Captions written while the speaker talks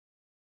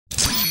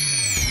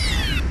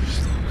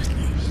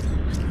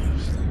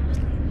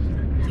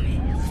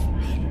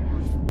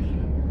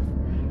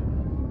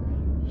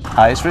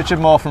Hi, it's Richard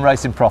Moore from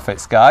Racing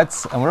Profits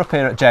Guides, and we're up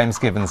here at James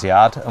Gibbons'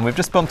 yard, and we've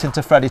just bumped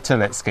into Freddie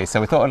Tylicki,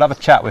 so we thought we'd have a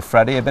chat with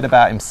Freddie, a bit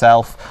about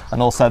himself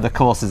and also the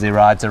courses he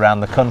rides around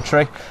the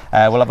country.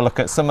 We'll have a look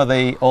at some of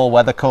the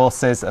all-weather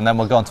courses, and then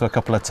we'll go on to a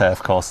couple of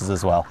turf courses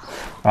as well.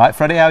 All right,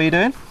 Freddie, how are you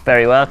doing?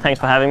 Very well,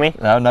 thanks for having me.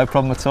 No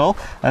problem at all.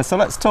 So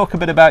let's talk a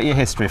bit about your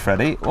history,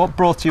 Freddie. What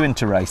brought you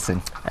into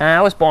racing? I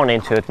was born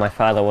into it. My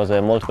father was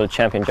a multiple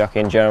champion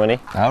jockey in Germany.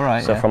 All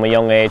right. So from a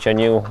young age I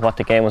knew what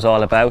the game was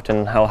all about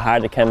and how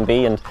hard it can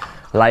be, and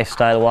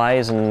lifestyle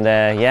wise, and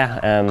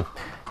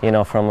you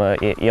know, from a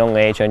young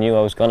age I knew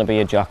I was going to be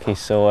a jockey,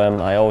 so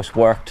I always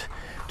worked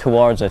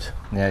towards it.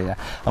 Yeah.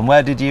 And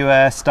where did you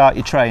start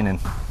your training?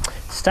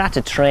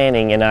 Started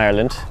training in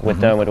Ireland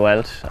with Dermot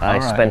Weld. I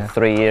spent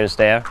 3 years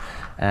there,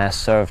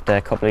 served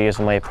a couple of years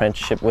of my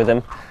apprenticeship with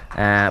him,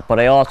 but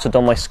I also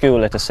done my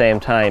school at the same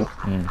time.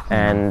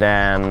 And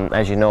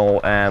as you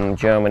know,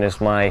 German is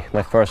my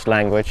first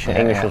language.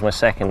 English was my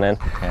second then.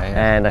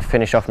 And I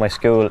finished off my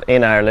school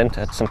in Ireland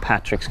at St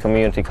Patrick's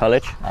Community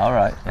College. All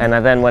right. And I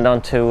then went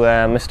on to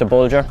Mr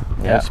Bulger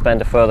and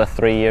spent a further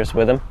 3 years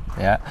with him.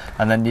 Yeah,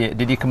 and then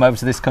did you come over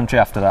to this country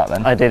after that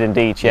then? I did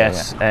indeed,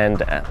 yes.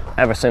 And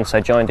ever since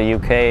I joined the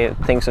UK,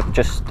 things have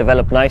just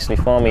developed nicely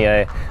for me.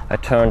 I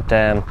turned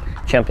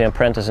champion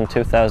apprentice in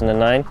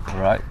 2009.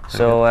 Right.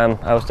 So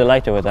I was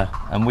delighted with that.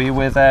 And were you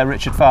with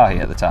Richard Fahey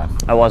at the time?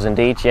 I was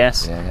indeed,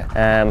 yes.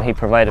 He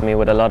provided me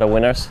with a lot of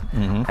winners,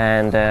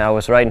 and I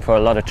was riding for a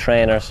lot of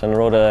trainers and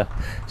rode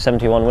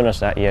 71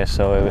 winners that year,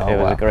 so it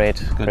was a great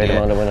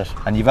amount of winners.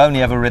 And you've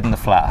only ever ridden the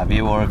flat, have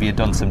you, or have you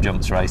done some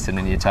jumps racing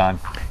in your time?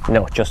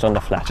 No, just on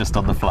the flat. Just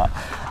on the flat.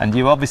 And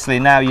you obviously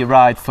now you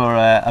ride for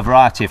a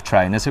variety of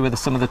trainers. Who are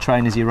some of the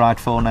trainers you ride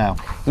for now?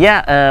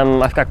 Yeah,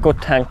 I've got good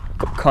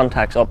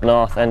contacts up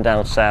north and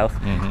down south,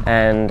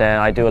 and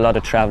I do a lot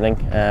of travelling.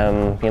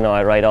 You know,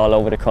 I ride all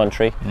over the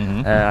country.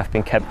 I've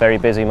been kept very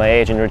busy. My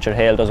agent Richard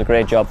Hale does a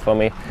great job for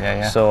me.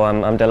 So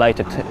I'm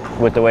delighted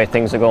with the way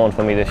things are going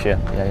for me this year.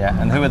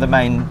 And who are the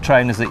main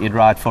trainers that you'd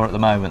ride for at the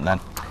moment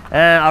then?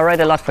 I ride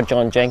a lot for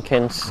John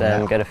Jenkins,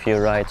 get a few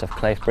rides of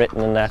Clive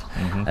Britton and that,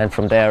 and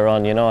from there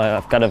on, you know,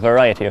 I've got a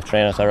variety of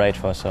trainers I ride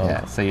for. So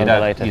you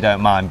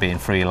don't mind being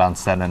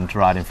freelance then and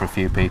riding for a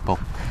few people?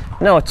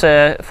 No,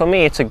 for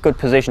me it's a good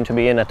position to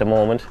be in at the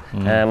moment.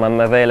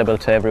 I'm available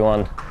to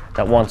everyone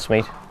that wants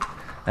me,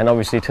 and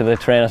obviously to the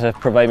trainers that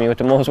provide me with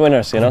the most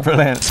winners, you know.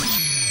 Brilliant.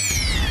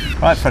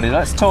 Right, Freddie,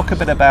 let's talk a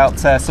bit about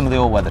some of the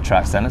all-weather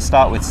tracks then. Let's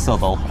start with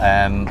Southwell,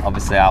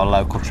 obviously our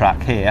local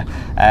track here.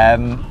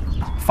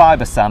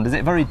 Fibresand, is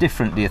it very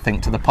different, do you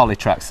think, to the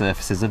polytrack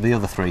surfaces of the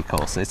other three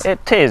courses?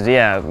 It is,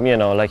 yeah. You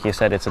know, like you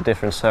said, it's a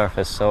different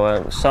surface,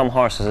 so some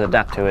horses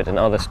adapt to it and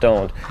others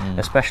don't,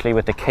 especially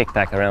with the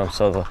kickback around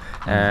Southwell.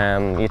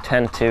 You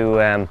tend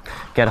to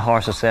get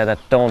horses there that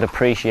don't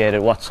appreciate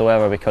it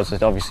whatsoever because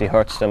it obviously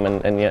hurts them,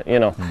 and you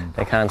know,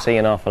 they can't see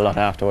an awful lot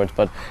afterwards.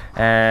 But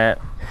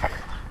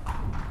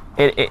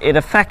it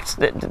affects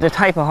the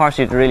type of horse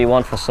you'd really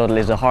want for Southwell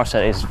is a horse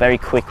that is very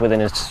quick within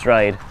its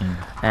stride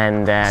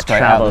and straight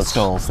travels. Out of the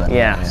stalls then.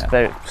 It's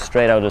very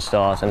straight out of the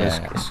stalls and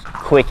is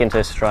quick into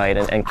his stride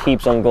and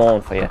keeps on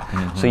going for you.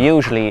 So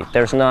usually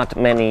there's not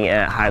many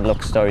hard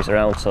luck stories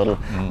around Southwell.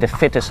 The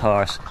fittest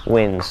horse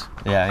wins.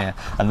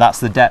 And that's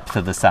the depth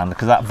of the sand,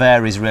 because that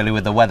varies really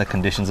with the weather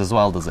conditions as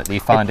well, does it? Do you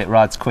find it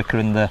rides quicker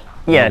in the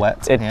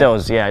wet? It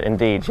does,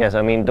 indeed, yes.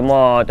 I mean, the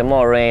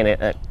more rain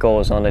it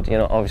goes on it, you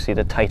know, obviously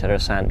the tighter the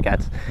sand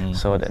gets,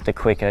 so the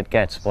quicker it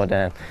gets.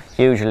 But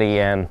usually,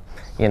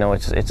 you know,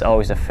 it's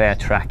always a fair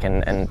track,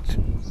 and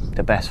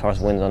the best horse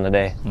wins on the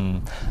day.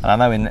 And I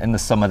know in the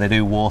summer they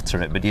do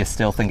water it, but do you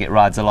still think it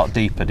rides a lot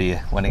deeper, do you,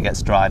 when it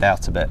gets dried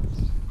out a bit?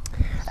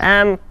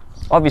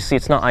 Obviously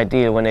it's not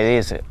ideal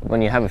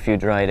when you have a few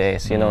dry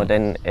days, you know,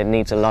 then it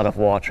needs a lot of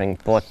watering.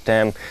 But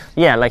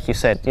yeah, like you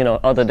said, you know,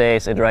 other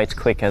days it rides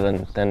quicker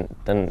than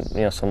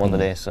you know, some other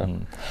days. So.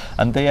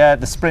 And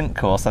the sprint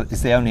course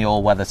is the only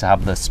all-weather to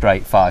have the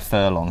straight 5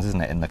 furlongs,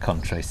 isn't it, in the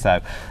country?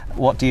 So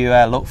what do you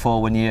look for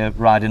when you're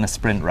riding a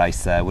sprint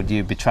race there? Would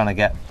you be trying to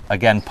get,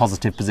 again,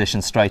 positive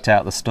position straight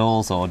out the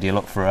stalls, or do you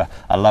look for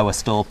a lower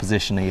stall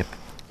position?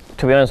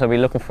 To be honest, I'll be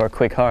looking for a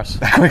quick horse.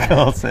 A quick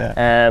horse,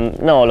 yeah.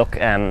 No, look,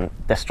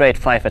 the straight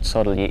 5 at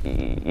Southwell,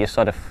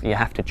 you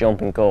have to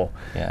jump and go.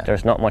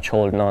 There's not much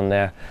holding on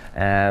there.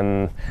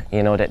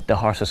 You know, the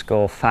horses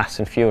go fast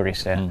and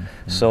furious there.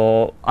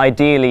 So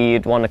ideally,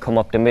 you'd want to come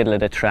up the middle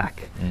of the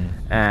track.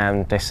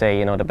 They say,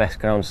 you know, the best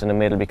ground is in the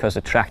middle because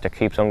the tractor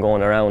keeps on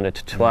going around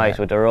it twice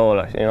with the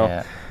roller, you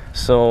know.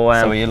 So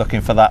are you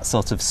looking for that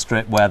sort of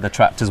strip where the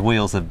tractor's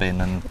wheels have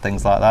been and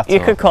things like that? You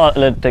could call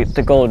it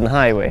the golden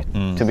highway,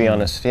 to be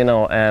honest. You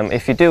know,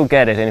 if you do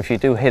get it and if you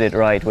do hit it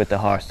right with the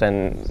horse,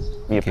 then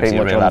you're pretty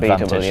much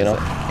unbeatable, you know.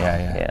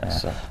 Yeah.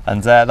 So.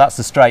 And that's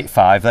the straight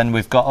 5. Then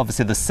we've got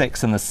obviously the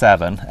 6 and the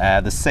 7.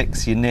 The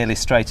 6, you're nearly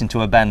straight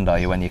into a bend, are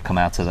you, when you come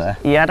out of there?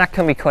 Yeah, that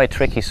can be quite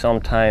tricky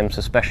sometimes,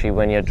 especially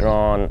when you're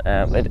drawn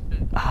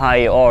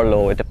high or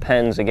low. It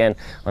depends again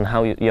on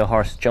how your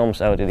horse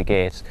jumps out of the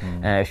gates.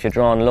 If you're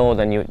drawn low,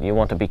 then you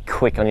want to be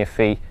quick on your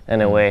feet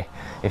and away.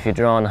 If you're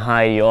drawn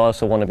high, you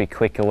also want to be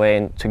quick away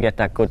and to get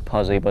that good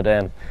posse. But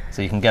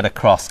so you can get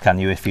across, can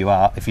you, if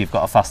you've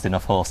got a fast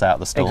enough horse out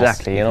the stalls?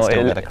 Exactly. You know,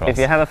 if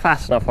you have a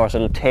fast enough horse,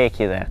 it'll take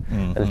you there.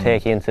 It'll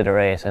take you into the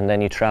race, and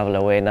then you travel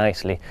away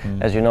nicely.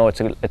 As you know,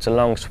 it's a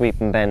long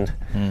sweeping bend.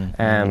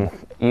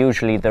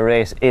 Usually the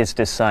race is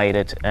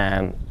decided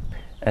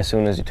as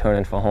soon as you turn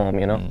in for home,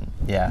 you know.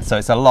 Yeah, so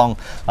it's a long,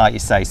 like you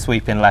say,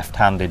 sweeping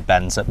left-handed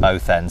bends at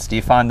both ends. Do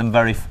you find them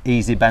very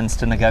easy bends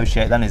to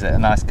negotiate then? Is it a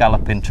nice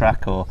galloping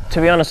track? Or to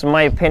be honest, in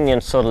my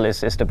opinion, Southwell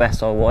is the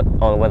best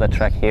all-weather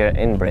track here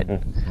in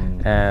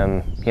Britain.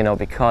 You know,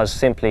 because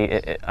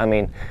simply, I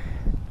mean,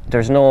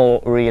 there's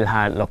no real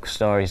hard luck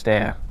stories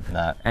there.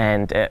 No.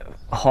 And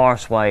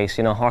horse-wise,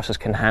 you know, horses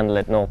can handle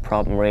it no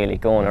problem really,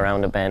 going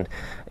around a bend.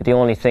 The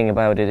only thing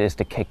about it is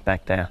the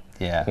kickback there.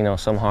 Yeah. You know,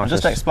 some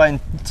horses... Just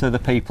explain to the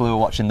people who are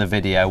watching the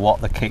video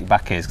what the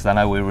kickback is, because I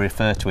know we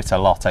refer to it a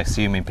lot,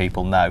 assuming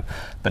people know,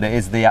 but it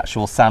is the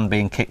actual sand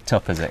being kicked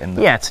up, is it?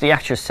 Yeah, it's the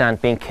actual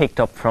sand being kicked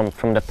up from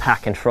the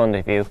pack in front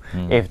of you,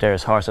 if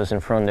there's horses in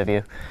front of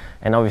you.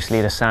 And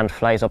obviously the sand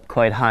flies up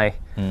quite high.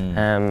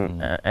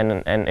 And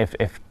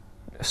if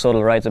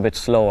Southwell rides a bit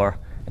slower,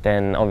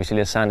 then obviously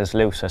the sand is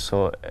looser,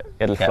 so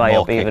it'll fly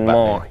up even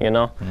more, you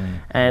know.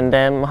 And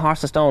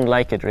horses don't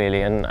like it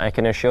really, and I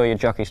can assure you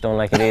jockeys don't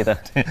like it either.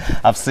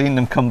 I've seen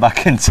them come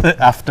back into it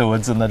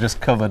afterwards and they're just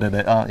covered in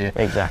it, aren't you?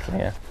 Exactly,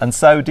 yeah. And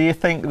so do you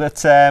think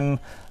that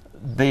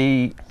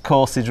the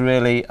course is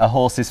really a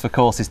horses for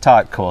courses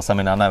type course? I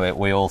mean, I know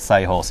we all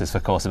say horses for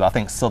courses, but I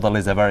think Southwell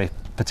is a very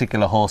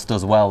particular horse,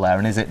 does well there.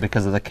 And is it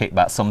because of the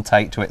kickback? Some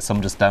take to it,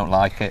 some just don't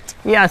like it.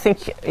 Yeah, I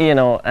think, you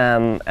know,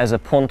 as a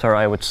punter,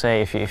 I would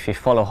say if you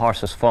follow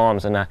horses'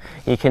 forms and that,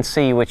 you can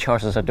see which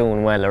horses are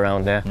doing well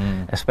around there,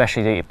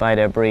 especially by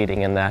their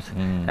breeding and that.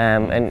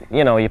 And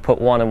you know, you put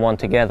 1 and 1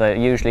 together.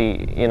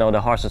 Usually, you know,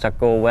 the horses that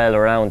go well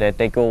around it,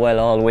 they go well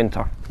all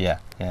winter. Yeah.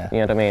 You know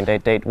what I mean?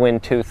 They'd win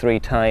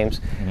 2-3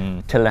 times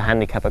till the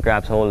handicapper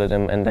grabs hold of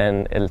them, and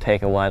then it'll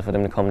take a while for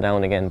them to come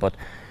down again. But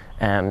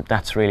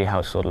that's really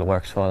how Southwell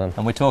works for them.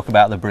 And we talk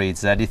about the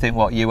breeds there. Do you think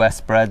what US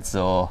breds,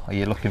 or are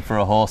you looking for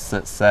a horse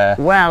that's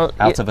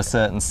out of a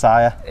certain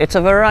sire? It's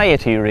a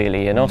variety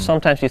really, you know.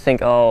 Sometimes you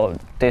think, oh,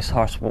 this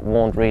horse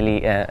won't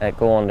really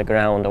go on the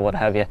ground or what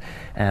have you,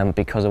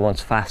 because it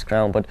wants fast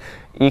ground. But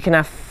you can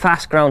have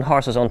fast ground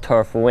horses on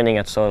turf winning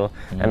at Southwell,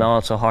 and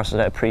also horses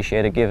that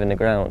appreciate a give in the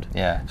ground.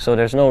 Yeah. So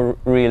there's no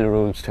real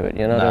rules to it,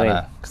 you know what I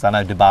mean? Because I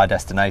know Dubai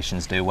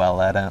Destinations do well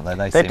there, don't they?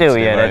 They seem do, to do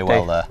very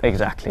well there.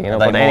 Exactly, you know.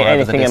 But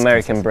anything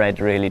American bred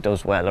really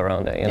does well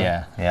around it, you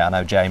know? Yeah. I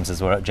know James,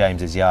 as we're at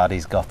James's yard,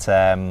 he's got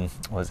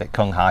what is it,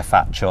 Kung Hai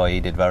Fat Choi. He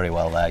did very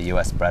well there,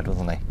 US bred,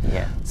 wasn't he?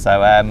 Yeah.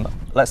 So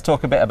let's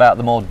talk a bit about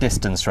the more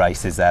distance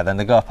races there. Then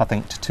they go up, I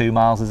think, to 2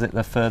 miles. Is it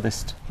the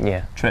furthest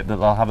trip that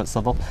they'll have at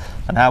Southwell?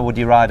 And how would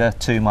you ride a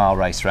 2-mile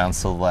race around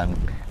Southwell?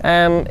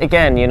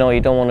 Again, you know, you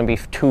don't want to be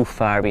too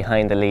far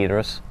behind the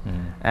leaders,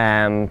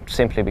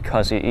 simply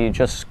because you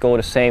just go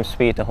the same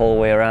speed the whole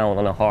way around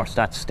on a horse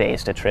that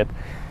stays the trip.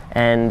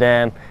 And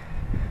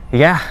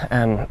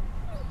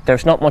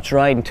there's not much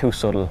riding to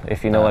Southwell,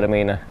 if you know what I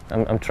mean.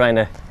 I'm trying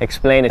to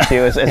explain it to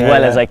you as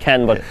well as I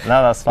can, but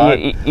no, that's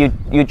fine.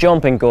 You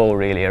jump and go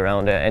really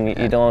around it, and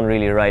you don't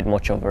really ride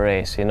much of a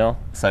race, you know.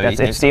 So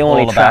it's the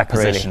only track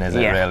position, really.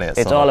 Is it really?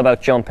 It's all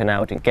about jumping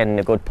out and getting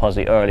a good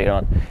posse early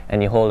on,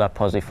 and you hold that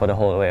posse for the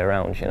whole way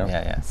around, you know.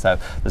 Yeah. So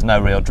there's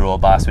no real draw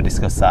bias. We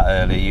discussed that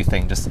earlier. You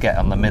think just get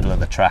on the middle of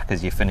the track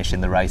as you're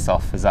finishing the race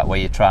off. Is that where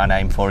you try and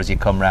aim for as you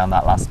come round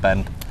that last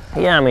bend?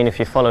 Yeah, I mean, if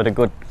you follow the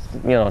good,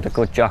 you know, the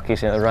good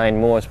jockeys, you know,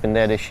 Ryan Moore's been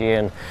there this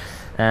year,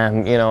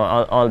 and you know,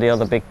 all the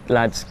other big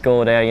lads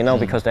go there, you know,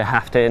 because they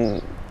have to,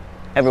 and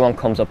everyone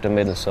comes up the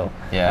middle, so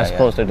I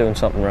suppose they're doing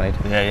something right.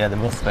 Yeah, they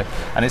must be.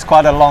 And it's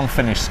quite a long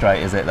finish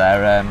straight, is it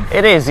there?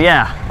 It is,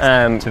 yeah.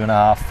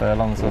 2.5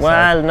 furlongs or so?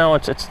 Well, no,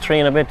 it's 3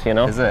 and a bit, you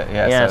know. Is it?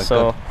 Yeah, yeah,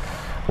 so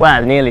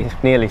well, nearly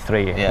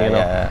 3, you know.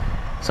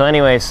 Yeah. So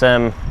anyways,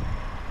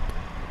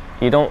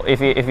 you don't,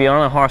 if you're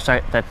on a horse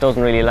that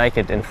doesn't really like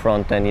it in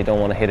front, then you don't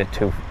want to hit it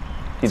too,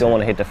 you don't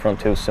want to hit the front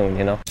too soon,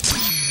 you know.